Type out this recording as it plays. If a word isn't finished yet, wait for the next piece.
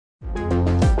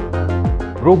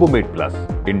Robomate Plus,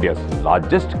 India's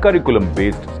largest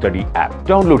curriculum-based study app.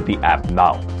 Download the app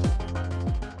now.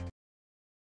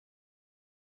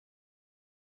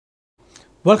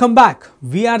 Welcome back.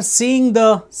 We are seeing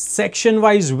the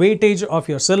section-wise weightage of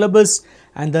your syllabus,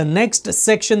 and the next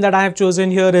section that I have chosen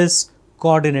here is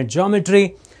coordinate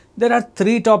geometry. There are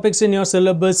 3 topics in your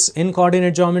syllabus in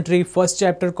coordinate geometry. First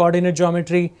chapter, coordinate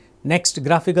geometry, next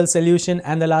graphical solution,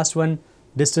 and the last one,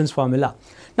 distance formula.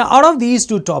 Now, out of these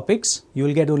 2 topics, you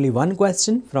will get only one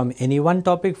question from any one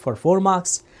topic for 4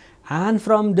 marks, and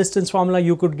from distance formula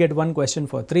you could get one question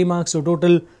for 3 marks. So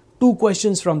total 2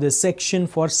 questions from this section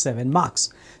for 7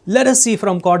 marks. Let us see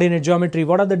from coordinate geometry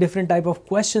what are the different type of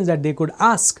questions that they could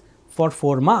ask for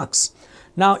 4 marks.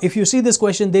 Now, if you see this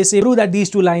question, they say prove that these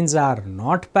 2 lines are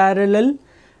not parallel,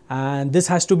 and this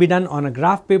has to be done on a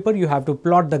graph paper. You have to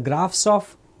plot the graphs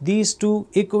of these 2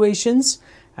 equations,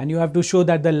 and you have to show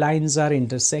that the lines are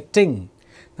intersecting.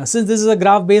 Now, since this is a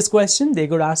graph based question, they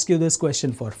could ask you this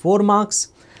question for 4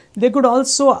 marks. They could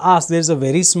also ask, there is a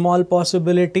very small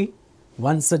possibility,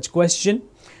 one such question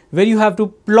where you have to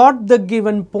plot the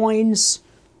given points,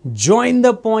 join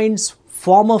the points,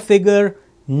 form a figure,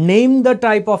 name the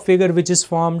type of figure which is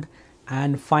formed,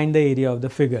 and find the area of the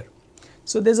figure.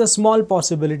 So there's a small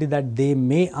possibility that they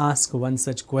may ask one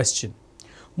such question.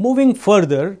 Moving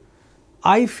further,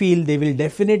 I feel they will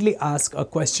definitely ask a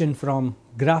question from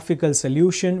graphical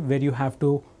solution where you have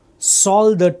to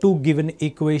solve the 2 given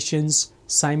equations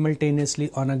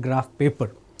simultaneously on a graph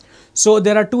paper. So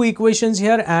there are 2 equations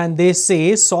here, and they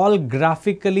say solve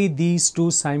graphically these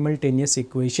 2 simultaneous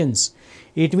equations.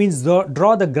 It means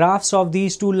draw the graphs of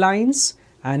these 2 lines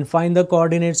and find the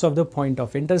coordinates of the point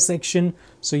of intersection.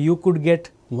 So you could get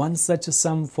one such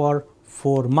sum for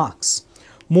 4 marks.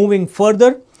 Moving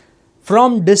further,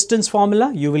 from distance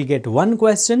formula you will get one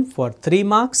question for 3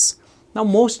 marks. Now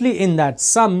mostly in that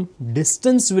sum,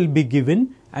 distance will be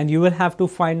given and you will have to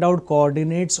find out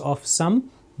coordinates of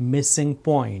some missing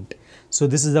point. So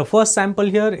this is the first sample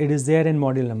here. It is there in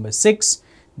module number 6.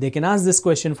 They can ask this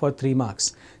question for 3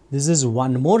 marks. This is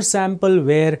one more sample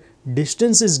where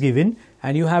distance is given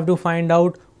and you have to find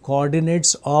out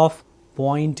coordinates of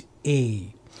point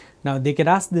A. Now they can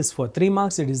ask this for 3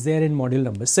 marks. It is there in module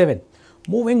number 7.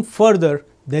 Moving further,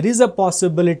 there is a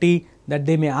possibility that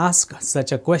they may ask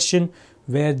such a question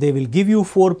where they will give you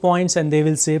 4 points and they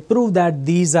will say prove that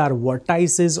these are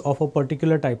vertices of a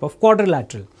particular type of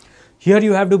quadrilateral. Here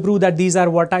you have to prove that these are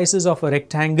vertices of a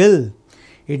rectangle.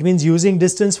 It means using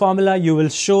distance formula you will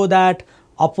show that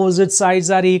opposite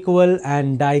sides are equal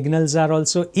and diagonals are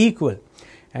also equal.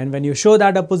 And when you show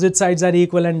that opposite sides are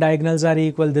equal and diagonals are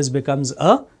equal, this becomes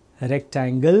a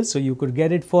rectangle. So you could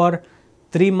get it for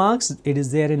 3 marks. It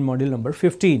is there in module number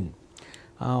 15.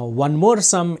 One more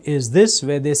sum is this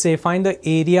where they say find the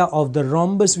area of the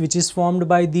rhombus which is formed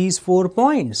by these 4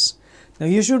 points. Now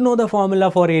you should know the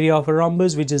formula for area of a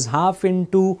rhombus, which is half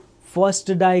into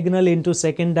first diagonal into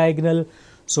second diagonal.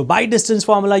 So by distance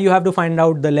formula you have to find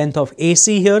out the length of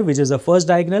AC here, which is the first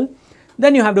diagonal.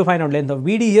 Then you have to find out length of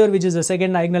BD here, which is the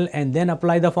second diagonal, and then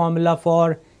apply the formula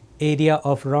for area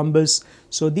of rhombus.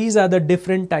 So these are the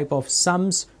different type of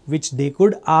sums which they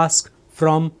could ask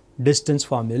from distance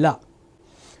formula.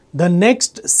 The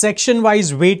next section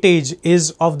wise weightage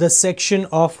is of the section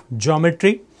of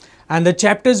geometry, and the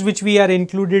chapters which we are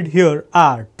included here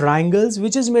are triangles,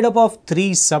 which is made up of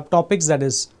 3 subtopics, that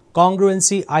is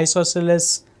congruency,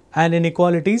 isosceles and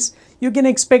inequalities. You can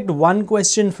expect one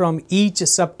question from each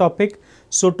subtopic.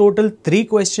 So total 3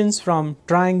 questions from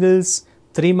triangles,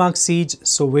 3 marks each.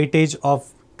 So weightage of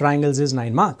triangles is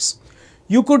 9 marks.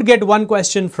 You could get one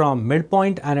question from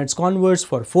midpoint and its converse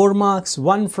for 4 marks,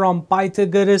 one from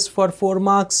Pythagoras for 4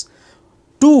 marks,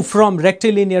 2 from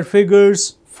rectilinear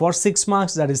figures for 6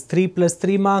 marks, that is 3 plus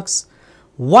 3 marks,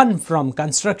 1 from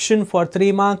construction for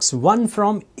 3 marks, 1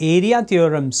 from area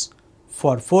theorems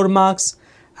for 4 marks,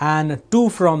 and 2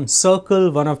 from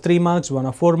circle, 1 of 3 marks, 1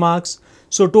 of 4 marks.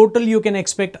 So total you can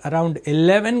expect around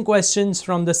 11 questions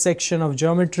from the section of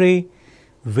geometry,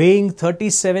 weighing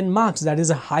 37 marks. That is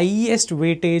the highest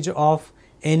weightage of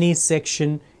any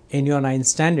section in your 9th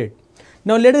standard.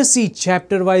 Now let us see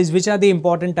chapter wise which are the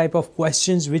important type of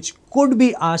questions which could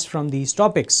be asked from these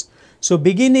topics. So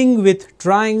beginning with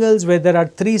triangles, where there are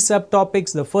 3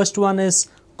 subtopics, the first one is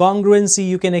congruency.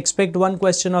 You can expect one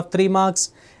question of 3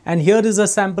 marks, and here is a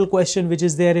sample question which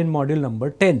is there in module number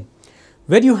 10,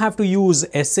 where you have to use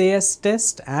SAS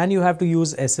test and you have to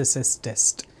use SSS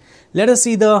test. Let us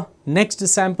see the next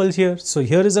sample here. So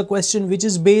here is a question which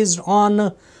is based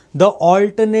on the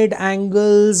alternate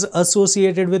angles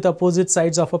associated with opposite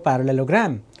sides of a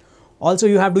parallelogram. Also,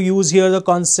 you have to use here the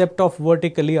concept of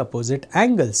vertically opposite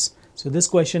angles. So this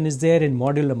question is there in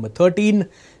module number 13.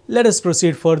 Let us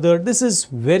proceed further. This is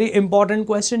very important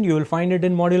question. You will find it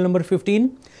in module number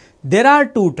 15. There are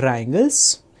two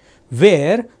triangles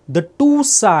where the two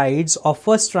sides of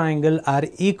first triangle are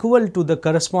equal to the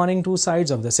corresponding two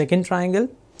sides of the second triangle,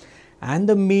 and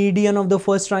the median of the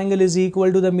first triangle is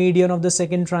equal to the median of the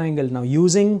second triangle. Now,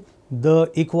 using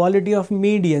the equality of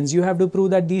medians, you have to prove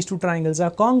that these two triangles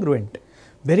are congruent.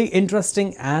 Very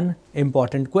interesting and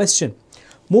important question.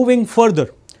 Moving further,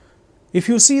 if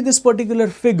you see this particular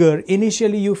figure,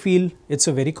 initially you feel it's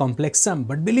a very complex sum,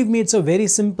 but believe me, it's a very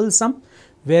simple sum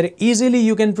where easily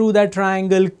you can prove that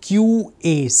triangle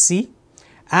QAC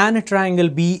and triangle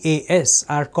BAS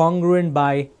are congruent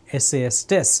by SAS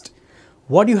test.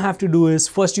 What you have to do is,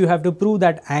 first you have to prove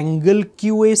that angle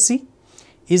QAC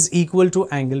is equal to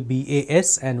angle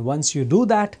BAS, and once you do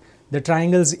that, the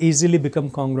triangles easily become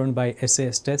congruent by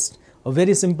SAS test. A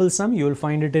very simple sum, you will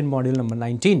find it in module number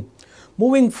 19.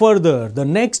 Moving further, the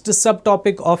next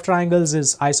subtopic of triangles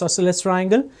is isosceles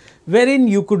triangle, wherein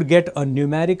you could get a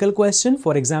numerical question.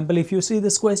 For example, if you see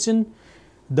this question,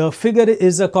 the figure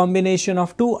is a combination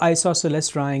of two isosceles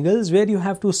triangles where you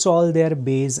have to solve their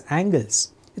base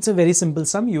angles. It's a very simple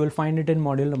sum. You will find it in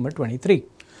module number 23.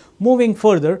 Moving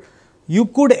further, you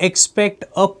could expect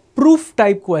a proof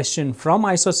type question from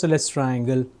isosceles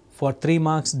triangle for 3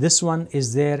 marks. This one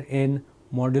is there in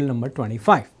module number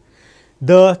 25.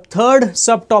 The third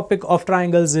subtopic of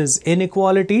triangles is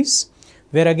inequalities,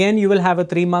 where again you will have a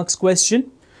 3 marks question.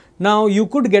 Now you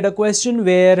could get a question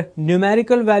where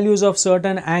numerical values of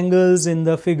certain angles in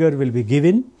the figure will be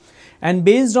given, and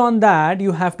based on that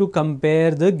you have to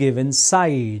compare the given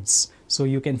sides. So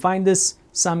you can find this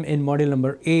sum in module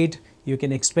number 8. You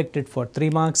can expect it for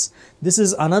 3 marks. This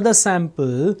is another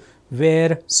sample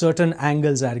where certain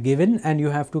angles are given and you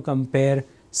have to compare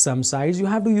some sides. You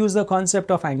have to use the concept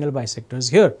of angle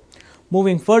bisectors here.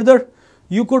 Moving further,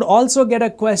 you could also get a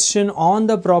question on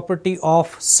the property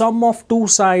of sum of two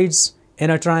sides in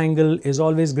a triangle is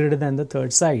always greater than the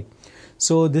third side.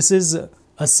 So this is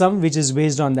a sum which is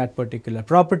based on that particular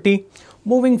property.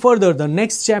 Moving further, the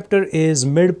next chapter is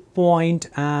midpoint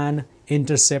and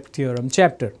intercept theorem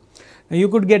chapter. Now you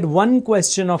could get one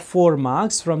question of 4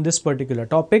 marks from this particular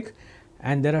topic,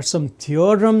 and there are some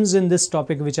theorems in this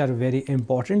topic which are very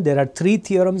important. There are 3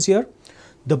 theorems here: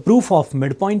 the proof of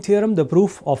midpoint theorem, the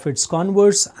proof of its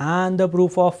converse, and the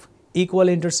proof of equal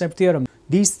intercept theorem.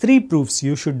 These 3 proofs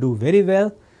you should do very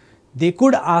well. They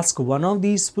could ask one of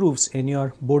these proofs in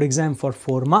your board exam for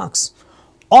 4 marks,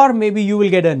 or maybe you will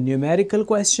get a numerical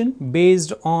question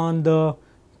based on the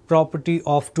property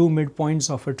of 2 midpoints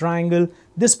of a triangle.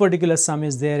 This particular sum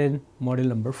is there in module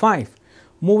number 5.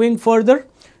 Moving further,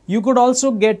 you could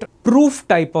also get proof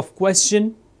type of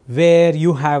question where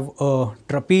you have a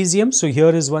trapezium. So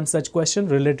here is one such question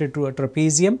related to a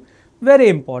trapezium. Very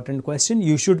important question.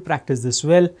 You should practice this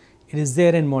well. It is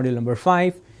there in module number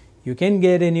 5. You can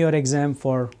get in your exam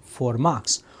for 4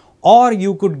 marks. Or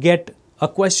you could get a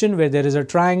question where there is a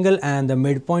triangle and the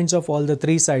midpoints of all the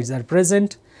 3 sides are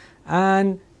present,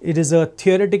 and it is a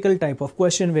theoretical type of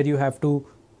question where you have to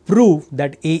prove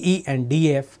that AE and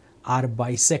DF are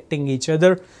bisecting each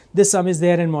other. This sum is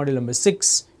there in module number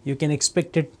 6. You can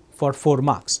expect it for 4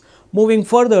 marks. Moving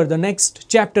further, the next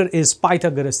chapter is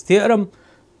Pythagoras theorem,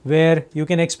 where you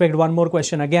can expect one more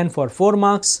question again for 4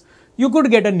 marks. You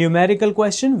could get a numerical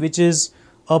question which is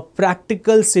a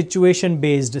practical situation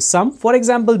based sum. For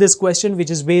example, this question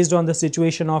which is based on the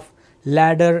situation of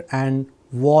ladder and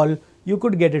wall, you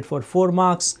could get it for 4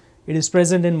 marks. It is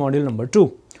present in module number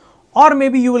 2. Or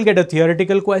maybe you will get a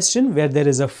theoretical question where there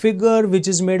is a figure which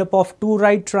is made up of 2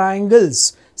 right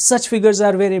triangles. Such figures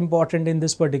are very important in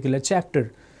this particular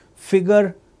chapter.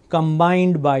 Figure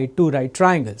combined by 2 right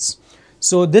triangles.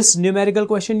 So this numerical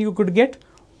question you could get,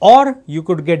 or you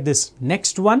could get this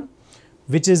next one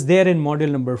which is there in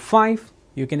module number 5.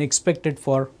 You can expect it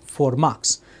for 4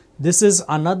 marks. This is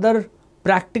another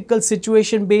practical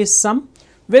situation based sum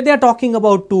where they are talking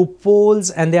about 2 poles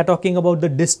and they are talking about the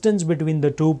distance between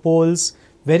the 2 poles.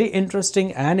 Very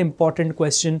interesting and important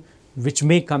question which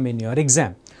may come in your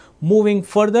exam. Moving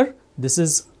further, this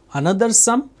is another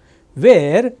sum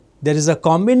where there is a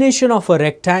combination of a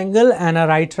rectangle and a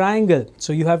right triangle.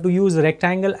 So you have to use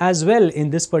rectangle as well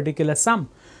in this particular sum.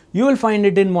 You will find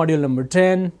it in module number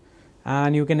 10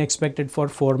 and you can expect it for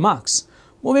 4 marks.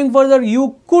 Moving further,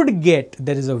 you could get,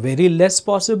 there is a very less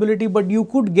possibility, but you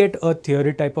could get a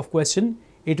theory type of question.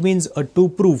 It means a 2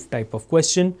 proof type of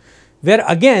question, where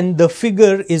again the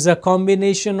figure is a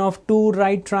combination of 2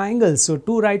 right triangles. So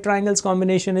 2 right triangles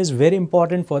combination is very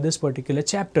important for this particular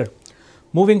chapter.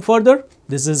 Moving further,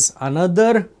 this is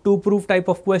another two-proof type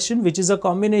of question, which is a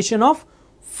combination of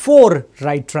 4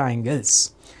 right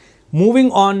triangles.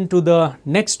 Moving on to the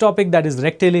next topic, that is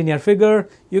rectilinear figure.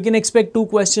 You can expect 2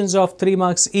 questions of 3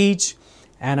 marks each.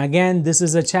 And again, this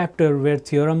is a chapter where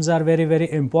theorems are very, very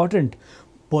important.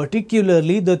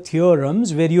 Particularly the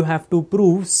theorems where you have to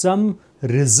prove some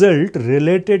result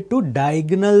related to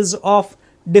diagonals of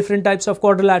different types of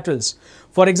quadrilaterals.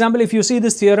 For example, if you see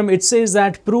this theorem, it says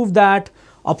that prove that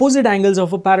opposite angles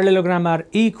of a parallelogram are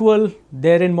equal.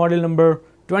 There in module number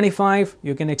 25,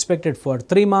 you can expect it for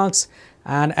 3 marks.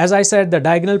 And as I said, the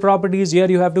diagonal properties, here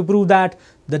you have to prove that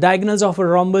the diagonals of a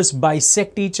rhombus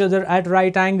bisect each other at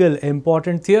right angle.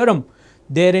 Important theorem.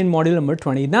 There in module number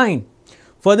 29.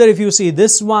 Further, if you see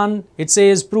this one, it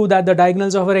says prove that the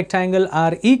diagonals of a rectangle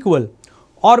are equal.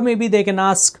 Or maybe they can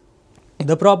ask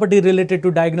the property related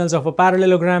to diagonals of a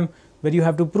parallelogram, where you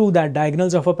have to prove that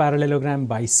diagonals of a parallelogram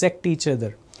bisect each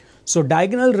other. So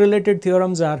diagonal related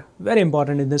theorems are very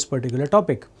important in this particular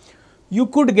topic. You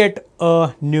could get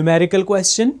a numerical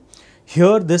question.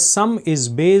 Here this sum is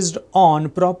based on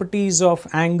properties of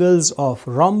angles of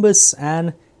rhombus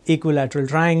and equilateral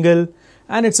triangle,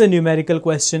 and it's a numerical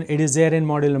question. It is there in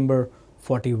module number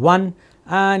 41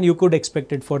 and you could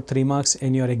expect it for 3 marks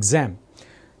in your exam.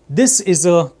 This is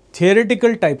a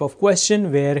theoretical type of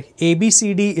question where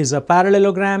ABCD is a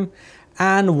parallelogram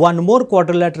and one more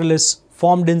quadrilateral is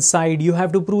formed inside. You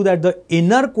have to prove that the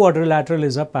inner quadrilateral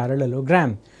is a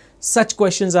parallelogram. Such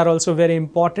questions are also very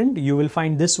important. You will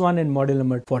find this one in module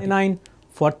number 49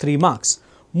 for 3 marks.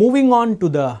 Moving on to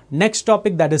the next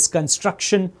topic, that is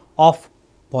construction of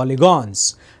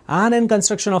polygons. And in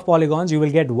construction of polygons, you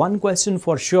will get 1 question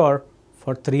for sure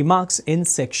for 3 marks in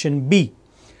section B.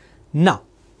 Now,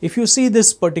 if you see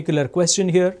this particular question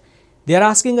here, they are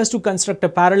asking us to construct a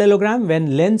parallelogram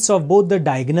when lengths of both the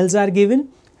diagonals are given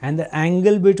and the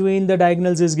angle between the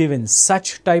diagonals is given.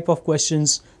 Such type of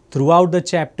questions throughout the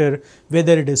chapter,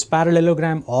 whether it is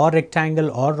parallelogram or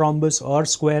rectangle or rhombus or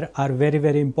square, are very,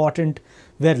 very important,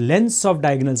 where lengths of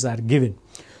diagonals are given.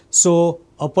 So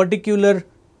a particular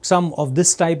sum of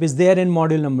this type is there in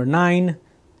module number 9.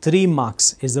 3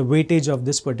 marks is the weightage of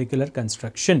this particular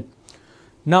construction.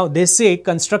 Now they say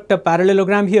construct a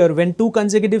parallelogram here when 2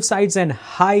 consecutive sides and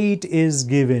height is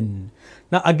given.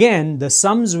 Now again, the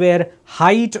sums where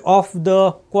height of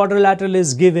the quadrilateral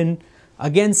is given,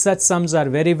 again such sums are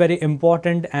very, very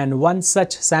important, and one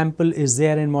such sample is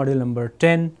there in module number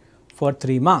 10 for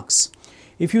 3 marks.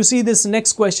 If you see this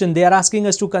next question, they are asking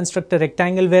us to construct a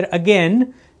rectangle where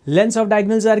again lengths of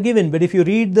diagonals are given, but if you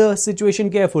read the situation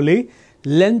carefully,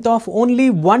 length of only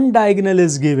one diagonal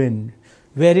is given,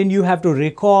 wherein you have to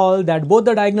recall that both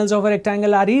the diagonals of a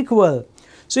rectangle are equal.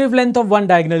 So if length of one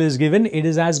diagonal is given, it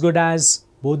is as good as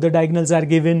both the diagonals are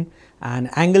given and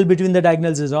angle between the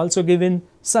diagonals is also given.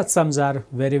 Such sums are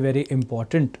very, very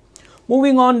important.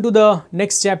 Moving on to the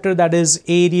next chapter, that is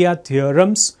area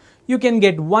theorems. You can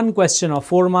get 1 question of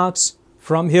 4 marks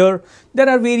from here. There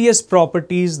are various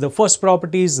properties. The first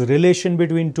property is relation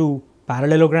between 2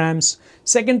 parallelograms.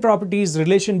 Second property is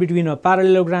relation between a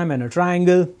parallelogram and a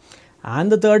triangle.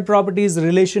 And the third property is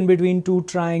relation between 2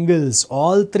 triangles.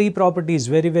 All 3 properties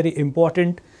very, very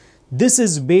important. This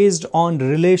is based on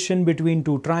relation between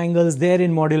 2 triangles there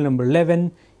in module number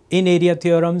 11. In area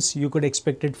theorems, you could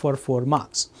expect it for 4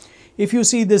 marks. If you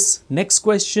see this next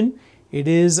question, it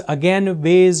is again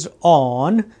based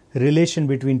on relation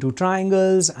between 2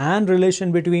 triangles and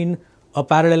relation between a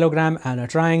parallelogram and a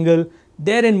triangle.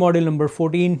 There in module number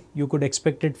 14, you could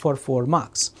expect it for 4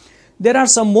 marks. There are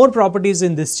some more properties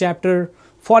in this chapter.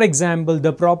 For example,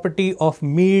 the property of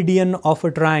median of a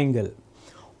triangle,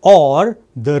 or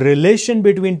the relation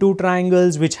between 2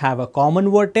 triangles which have a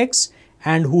common vertex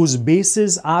and whose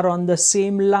bases are on the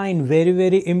same line. Very,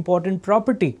 very important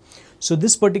property. So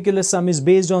this particular sum is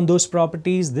based on those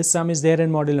properties. This sum is there in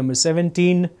module number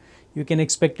 17. You can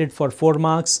expect it for 4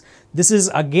 marks. This is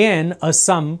again a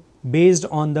sum based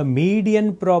on the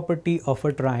median property of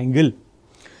a triangle.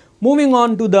 Moving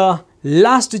on to the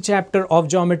last chapter of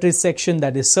geometry section,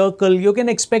 that is circle. You can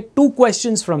expect 2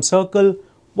 questions from circle,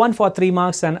 1 for 3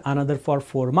 marks and another for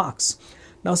 4 marks.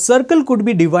 Now circle could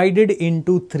be divided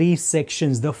into 3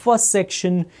 sections. The first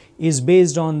section is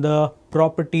based on the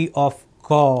property of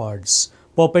chords.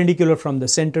 Perpendicular from the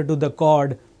center to the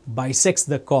chord bisects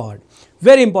the chord.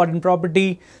 Very important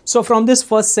property. So from this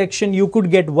first section, you could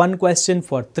get 1 question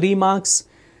for 3 marks.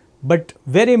 But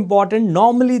very important,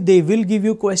 normally they will give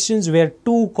you questions where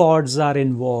 2 chords are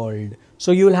involved.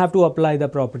 So you will have to apply the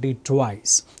property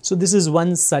twice. So this is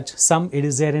one such sum. It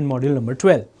is there in module number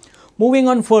 12. Moving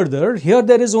on further, here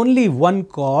there is only 1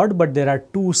 chord, but there are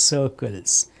 2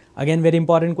 circles. Again, very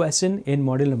important question in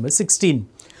module number 16.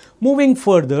 Moving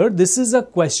further, this is a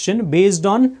question based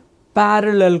on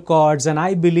parallel chords, and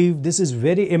I believe this is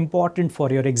very important for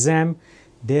your exam.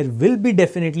 There will be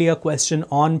definitely a question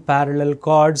on parallel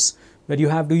chords where you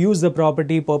have to use the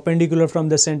property perpendicular from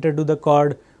the center to the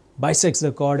chord bisects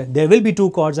the chord. There will be two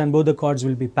chords and both the chords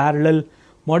will be parallel.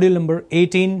 Module number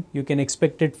 18, you can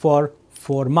expect it for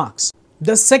 4 marks.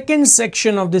 The second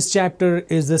section of this chapter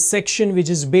is the section which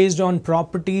is based on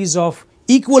properties of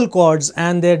equal chords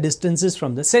and their distances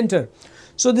from the center.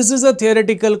 So this is a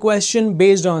theoretical question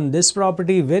based on this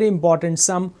property, very important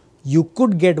sum. You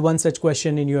could get one such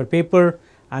question in your paper,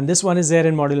 and this one is there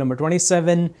in module number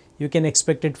 27. You can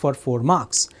expect it for 4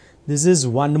 marks. This is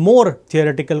one more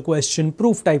theoretical question,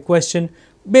 proof type question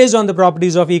based on the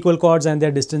properties of equal chords and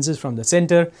their distances from the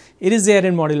center. It is there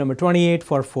in module number 28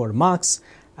 for 4 marks.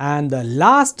 And the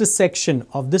last section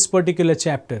of this particular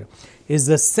chapter is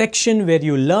the section where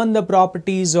you learn the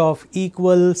properties of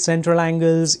equal central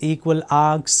angles, equal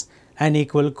arcs and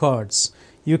equal chords.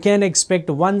 You can expect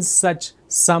one such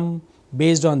sum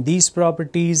based on these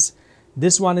properties.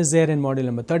 This one is there in module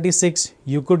number 36.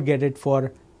 You could get it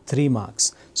for 3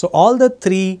 marks. So all the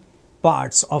 3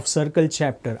 parts of circle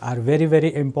chapter are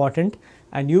very important,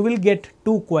 and you will get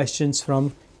 2 questions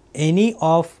from any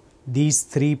of these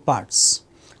 3 parts.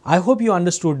 I hope you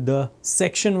understood the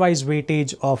section wise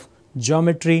weightage of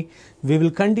geometry. We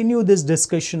will continue this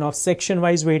discussion of section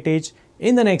wise weightage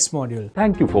in the next module.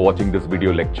 Thank you for watching this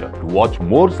video lecture. To watch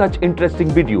more such interesting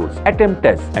videos, attempt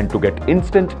tests and to get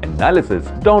instant analysis,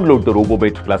 download the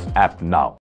Robomate Plus app now.